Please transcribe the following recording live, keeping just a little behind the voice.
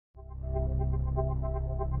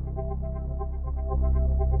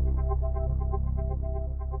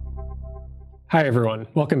Hi everyone,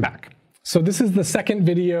 welcome back. So this is the second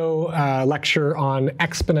video lecture on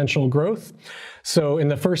exponential growth. So in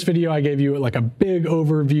the first video, I gave you like a big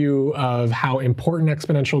overview of how important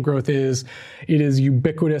exponential growth is. It is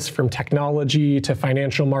ubiquitous from technology to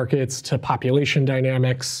financial markets to population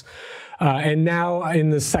dynamics. And now in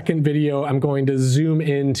the second video, I'm going to zoom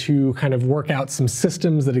in to kind of work out some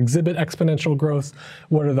systems that exhibit exponential growth.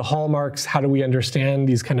 What are the hallmarks? How do we understand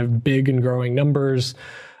these kind of big and growing numbers?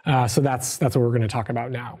 So that's what we're going to talk about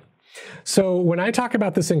now. So when I talk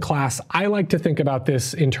about this in class, I like to think about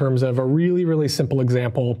this in terms of a really, really simple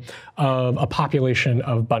example of a population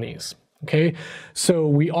of bunnies. Okay, so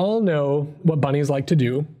we all know what bunnies like to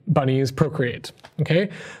do. Bunnies procreate. Okay,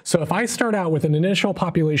 so if I start out with an initial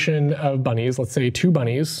population of bunnies, let's say 2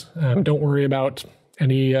 bunnies, don't worry about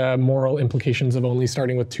any moral implications of only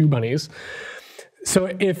starting with 2 bunnies. So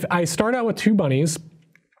if I start out with 2 bunnies,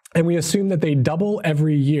 and we assume that they double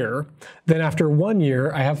every year, then after 1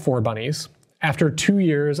 year, I have 4 bunnies. After 2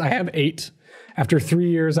 years, I have 8. After 3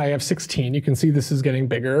 years, I have 16. You can see this is getting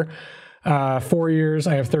bigger. 4 years,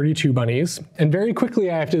 I have 32 bunnies. And very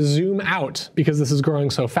quickly, I have to zoom out because this is growing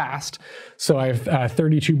so fast. So I have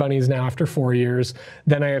 32 bunnies now after 4 years.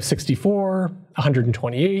 Then I have 64,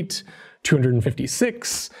 128,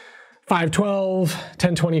 256, 512,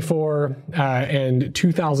 1024, and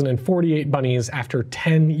 2,048 bunnies after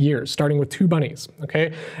 10 years, starting with 2 bunnies,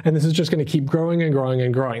 okay? And this is just gonna keep growing and growing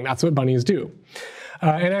and growing. That's what bunnies do.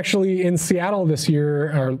 And actually in Seattle this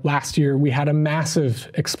year, or last year, we had a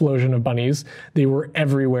massive explosion of bunnies. They were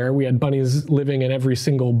everywhere. We had bunnies living in every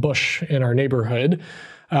single bush in our neighborhood.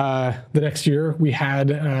 The next year, we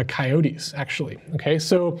had coyotes, actually, okay?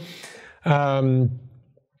 So,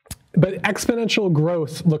 but exponential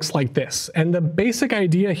growth looks like this. And the basic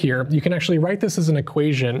idea here, you can actually write this as an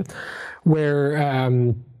equation where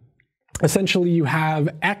essentially you have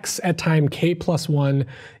x at time k plus 1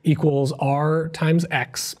 equals r times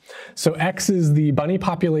x. So x is the bunny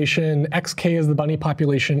population, xk is the bunny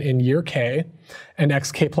population in year k, and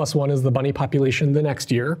xk plus 1 is the bunny population the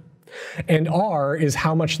next year. And r is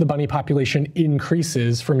how much the bunny population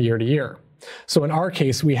increases from year to year. So in our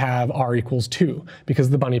case, we have r equals 2 because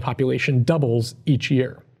the bunny population doubles each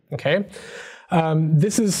year, okay?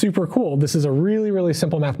 This is super cool. This is a really, really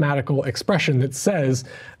simple mathematical expression that says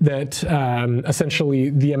that essentially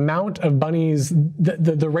the amount of bunnies,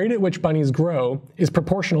 the rate at which bunnies grow is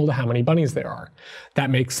proportional to how many bunnies there are. That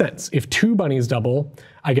makes sense. If 2 bunnies double,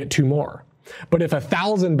 I get 2 more. But if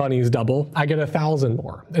 1,000 bunnies double, I get 1,000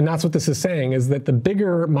 more. And that's what this is saying, is that the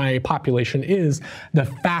bigger my population is, the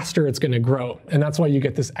faster it's going to grow. And that's why you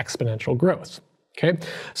get this exponential growth. Okay,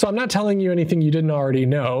 so I'm not telling you anything you didn't already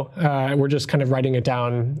know. We're just kind of writing it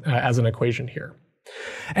down as an equation here.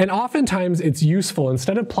 And oftentimes it's useful,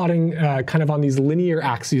 instead of plotting kind of on these linear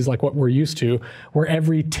axes like what we're used to, where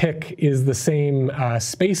every tick is the same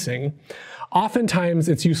spacing, oftentimes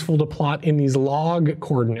it's useful to plot in these log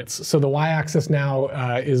coordinates. So the y-axis now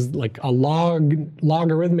is like a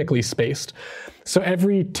logarithmically spaced. So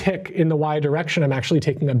every tick in the y direction, I'm actually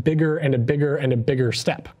taking a bigger and a bigger and a bigger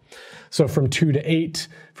step. So from 2 to 8,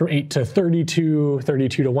 from 8 to 32,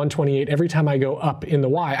 32 to 128, every time I go up in the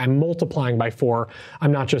y, I'm multiplying by 4.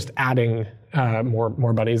 I'm not just adding more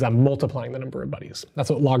bunnies, I'm multiplying the number of bunnies. That's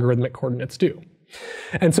what logarithmic coordinates do.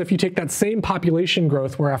 And so if you take that same population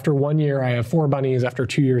growth, where after 1 year I have 4 bunnies, after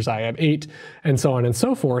 2 years I have 8, and so on and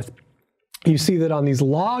so forth, you see that on these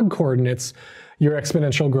log coordinates, your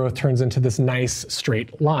exponential growth turns into this nice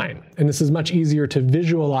straight line. And this is much easier to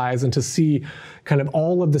visualize and to see kind of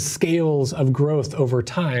all of the scales of growth over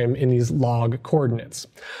time in these log coordinates.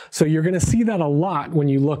 So you're going to see that a lot when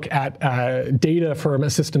you look at data from a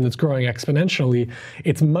system that's growing exponentially.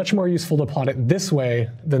 It's much more useful to plot it this way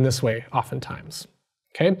than this way oftentimes.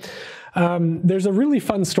 Okay, there's a really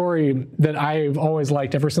fun story that I've always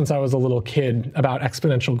liked ever since I was a little kid about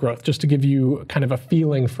exponential growth, just to give you kind of a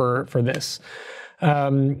feeling for this.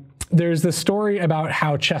 There's this story about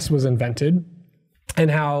how chess was invented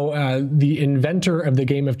and how the inventor of the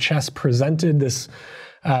game of chess presented this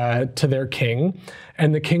to their king.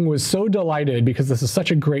 And the king was so delighted because this is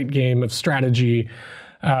such a great game of strategy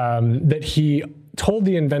that he told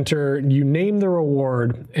the inventor, "You name the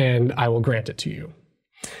reward and I will grant it to you."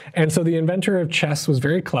 And so the inventor of chess was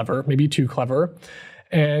very clever, maybe too clever,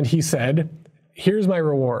 and he said, "Here's my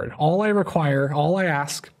reward. All I require, all I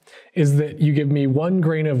ask, is that you give me 1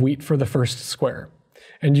 grain of wheat for the first square,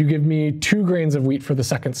 and you give me 2 grains of wheat for the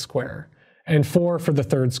second square, and 4 for the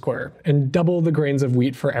third square, and double the grains of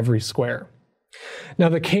wheat for every square." Now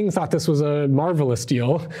the king thought this was a marvelous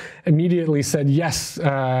deal, immediately said, "Yes,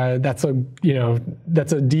 that's a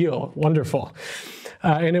deal, wonderful."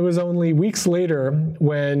 And it was only weeks later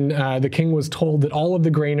when the king was told that all of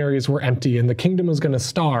the granaries were empty and the kingdom was going to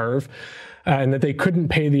starve, and that they couldn't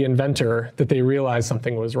pay the inventor, that they realized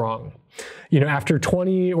something was wrong. After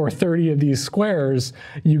 20 or 30 of these squares,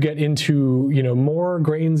 you get into, more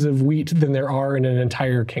grains of wheat than there are in an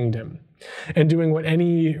entire kingdom. And doing what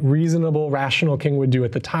any reasonable, rational king would do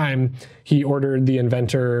at the time, he ordered the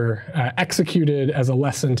inventor executed as a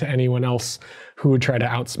lesson to anyone else who would try to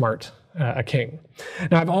outsmart a king.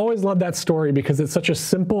 Now, I've always loved that story because it's such a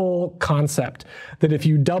simple concept that if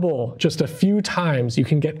you double just a few times, you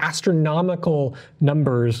can get astronomical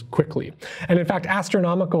numbers quickly. And in fact,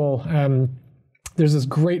 astronomical, there's this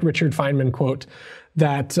great Richard Feynman quote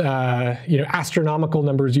that astronomical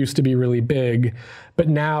numbers used to be really big, but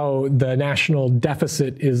now the national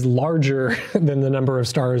deficit is larger than the number of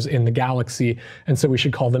stars in the galaxy, and so we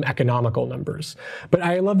should call them economical numbers. But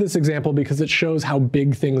I love this example because it shows how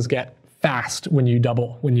big things get fast when you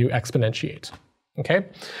double, when you exponentiate. Okay.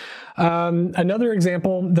 Another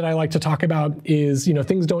example that I like to talk about is,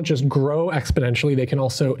 things don't just grow exponentially, they can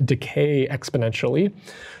also decay exponentially.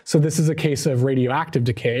 So this is a case of radioactive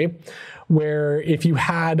decay, where if you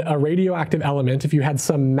had a radioactive element, if you had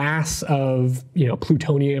some mass of,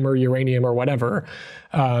 plutonium or uranium or whatever,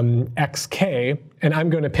 xk, and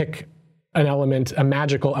I'm going to pick an element, a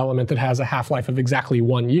magical element that has a half-life of exactly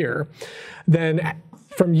 1 year, then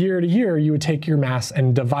from year to year, you would take your mass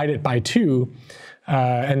and divide it by 2,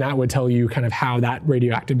 and that would tell you kind of how that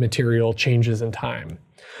radioactive material changes in time.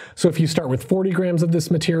 So if you start with 40 grams of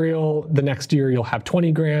this material, the next year you'll have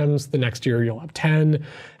 20 grams, the next year you'll have 10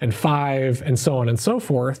 and 5, and so on and so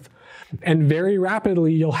forth. And very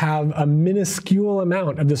rapidly, you'll have a minuscule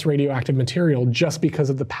amount of this radioactive material just because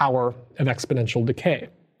of the power of exponential decay.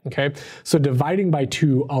 Okay, so dividing by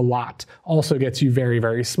 2 a lot also gets you very,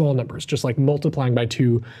 very small numbers, just like multiplying by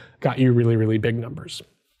 2 got you really, really big numbers.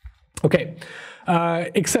 Okay,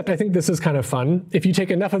 except I think this is kind of fun. If you take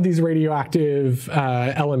enough of these radioactive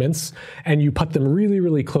elements and you put them really,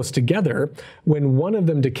 really close together, when one of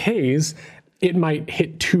them decays, it might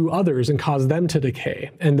hit 2 others and cause them to decay.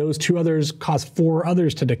 And those 2 others cause 4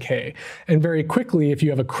 others to decay. And very quickly, if you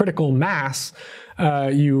have a critical mass,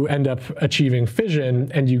 you end up achieving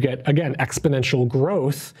fission, and you get, again, exponential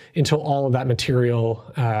growth until all of that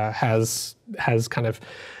material has kind of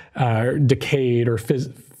decayed or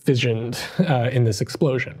fissioned in this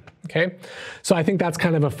explosion. Okay, so I think that's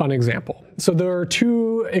kind of a fun example. So there are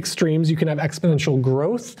 2 extremes. You can have exponential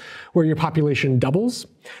growth, where your population doubles.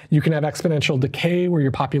 You can have exponential decay, where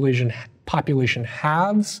your population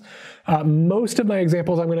halves. Most of my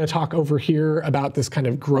examples, I'm going to talk over here about this kind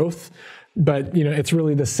of growth, but it's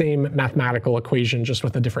really the same mathematical equation, just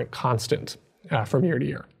with a different constant from year to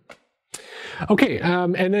year. Okay,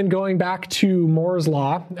 and then going back to Moore's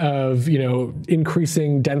law of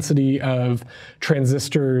increasing density of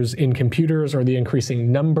transistors in computers, or the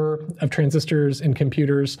increasing number of transistors in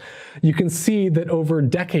computers, you can see that over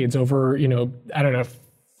decades, over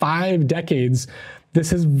 5 decades,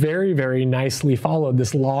 this has very, very nicely followed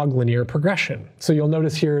this log linear progression. So you'll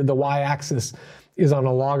notice here the y-axis is on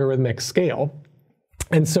a logarithmic scale.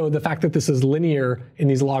 And so the fact that this is linear in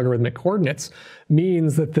these logarithmic coordinates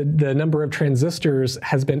means that the number of transistors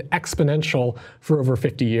has been exponential for over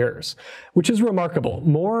 50 years, which is remarkable.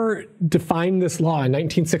 Moore defined this law in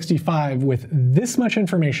 1965 with this much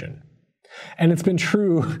information, and it's been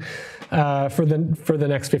true for the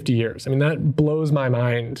next 50 years. I mean, that blows my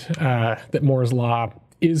mind that Moore's law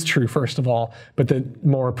is true, first of all, but that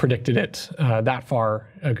Moore predicted it that far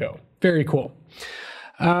ago. Very cool.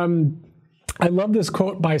 I love this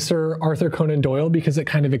quote by Sir Arthur Conan Doyle because it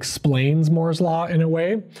kind of explains Moore's law in a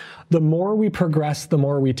way. The more we progress, the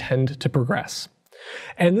more we tend to progress.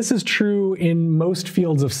 And this is true in most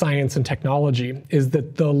fields of science and technology, is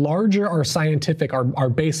that the larger our scientific, our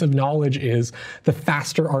base of knowledge is, the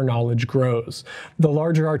faster our knowledge grows. The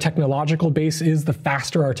larger our technological base is, the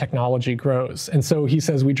faster our technology grows. And so he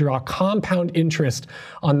says we draw compound interest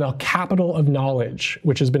on the capital of knowledge,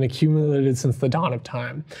 which has been accumulated since the dawn of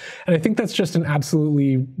time. And I think that's just an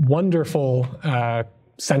absolutely wonderful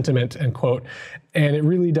sentiment and quote, and it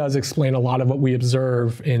really does explain a lot of what we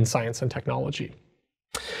observe in science and technology.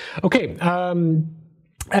 Okay,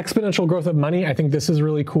 exponential growth of money. I think this is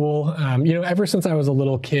really cool. Ever since I was a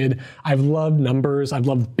little kid, I've loved numbers. I've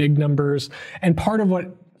loved big numbers. And part of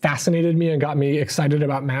what fascinated me and got me excited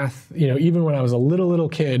about math, even when I was a little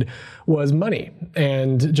kid, was money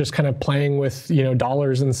and just kind of playing with,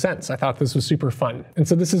 dollars and cents. I thought this was super fun. And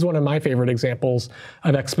so this is one of my favorite examples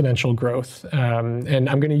of exponential growth. And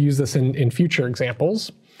I'm going to use this in future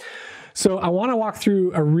examples. So I want to walk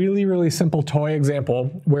through a really, really simple toy example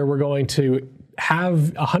where we're going to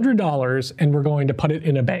have $100 and we're going to put it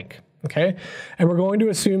in a bank. Okay, and we're going to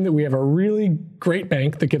assume that we have a really great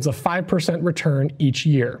bank that gives a 5% return each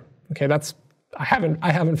year. Okay, I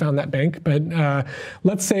haven't found that bank, but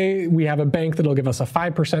let's say we have a bank that'll give us a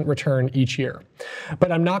 5% return each year.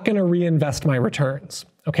 But I'm not going to reinvest my returns.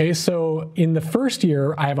 Okay, so in the first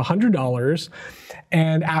year I have $100,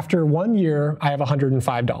 and after 1 year I have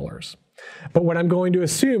 $105. But what I'm going to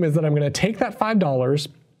assume is that I'm going to take that $5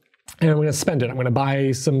 and I'm going to spend it. I'm going to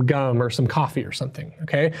buy some gum or some coffee or something,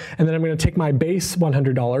 okay? And then I'm going to take my base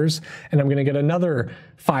 $100 and I'm going to get another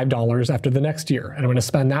 $5 after the next year, and I'm going to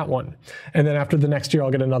spend that one. And then after the next year, I'll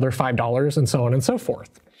get another $5 and so on and so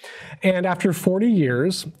forth. And after 40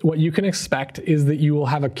 years, what you can expect is that you will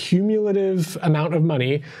have a cumulative amount of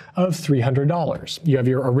money of $300. You have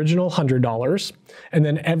your original $100, and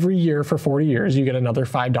then every year for 40 years, you get another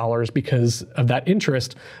 $5 because of that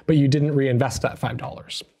interest, but you didn't reinvest that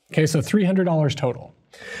 $5. Okay, so $300 total.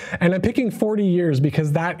 And I'm picking 40 years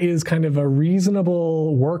because that is kind of a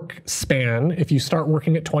reasonable work span. If you start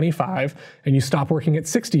working at 25 and you stop working at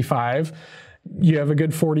 65, you have a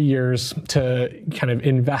good 40 years to kind of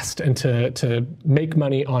invest and to make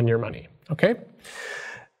money on your money, okay?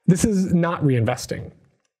 This is not reinvesting.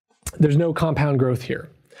 There's no compound growth here.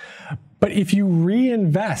 But if you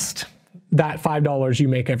reinvest that $5 you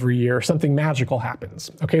make every year, something magical happens.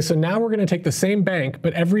 Okay, so now we're going to take the same bank,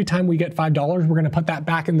 but every time we get $5, we're going to put that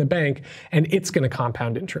back in the bank, and it's going to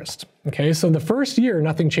compound interest. Okay, so the first year,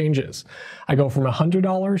 nothing changes. I go from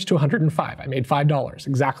 $100 to $105. I made $5,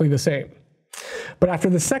 exactly the same. But after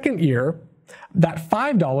the second year, that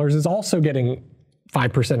 $5 is also getting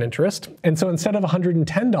 5% interest. And so instead of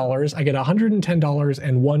 $110, I get $110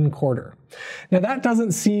 and 1/4. Now that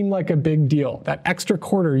doesn't seem like a big deal. That extra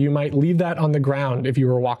quarter, you might leave that on the ground if you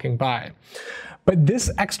were walking by. But this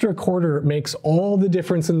extra quarter makes all the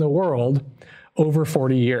difference in the world over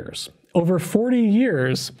 40 years. Over 40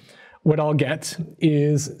 years, what I'll get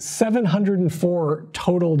is $704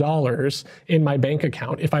 total dollars in my bank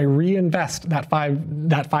account if I reinvest that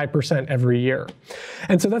 5% every year.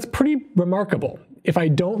 And so that's pretty remarkable. If I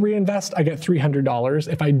don't reinvest, I get $300.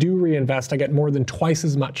 If I do reinvest, I get more than twice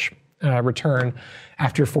as much return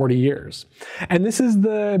after 40 years. And this is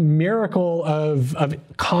the miracle of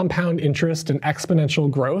compound interest and exponential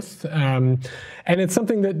growth. And it's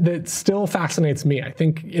something that still fascinates me. I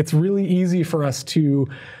think it's really easy for us to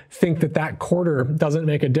think that quarter doesn't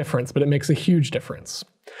make a difference, but it makes a huge difference.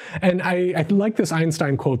 And I like this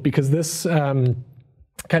Einstein quote because this Einstein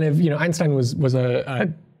was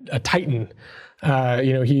a titan.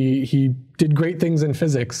 He did great things in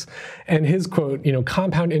physics, and his quote,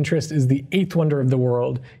 compound interest is the eighth wonder of the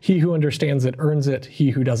world. He who understands it earns it. He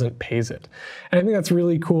who doesn't pays it. And I think that's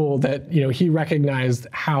really cool that, he recognized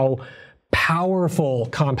how powerful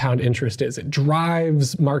compound interest is. It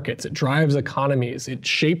drives markets. It drives economies. It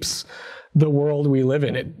shapes the world we live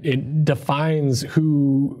in. It defines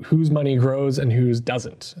whose money grows and whose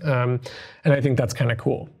doesn't. And I think that's kind of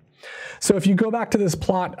cool. So if you go back to this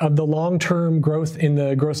plot of the long-term growth in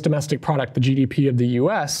the gross domestic product, the GDP of the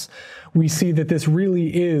US, we see that this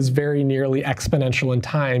really is very nearly exponential in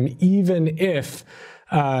time, even if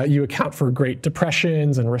you account for Great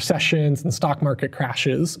Depressions and recessions and stock market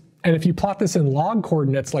crashes. And if you plot this in log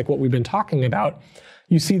coordinates like what we've been talking about,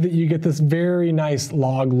 you see that you get this very nice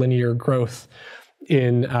log linear growth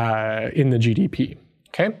in the GDP.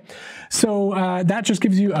 Okay, so that just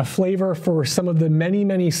gives you a flavor for some of the many,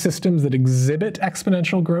 many systems that exhibit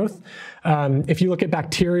exponential growth. If you look at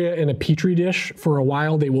bacteria in a petri dish, for a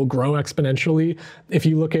while they will grow exponentially. If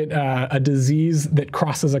you look at a disease that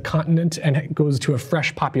crosses a continent and goes to a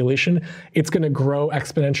fresh population, it's going to grow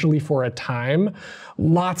exponentially for a time.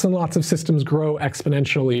 Lots and lots of systems grow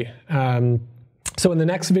exponentially. So in the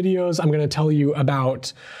next videos, I'm going to tell you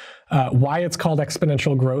about why it's called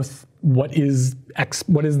exponential growth. What is the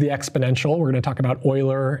exponential? We're going to talk about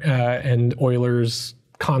Euler and Euler's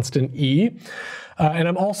constant E. And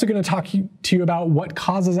I'm also going to talk to you about what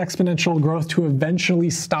causes exponential growth to eventually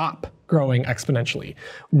stop growing exponentially.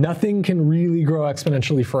 Nothing can really grow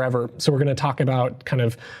exponentially forever. So we're going to talk about kind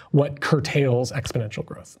of what curtails exponential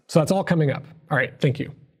growth. So that's all coming up. All right, thank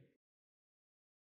you.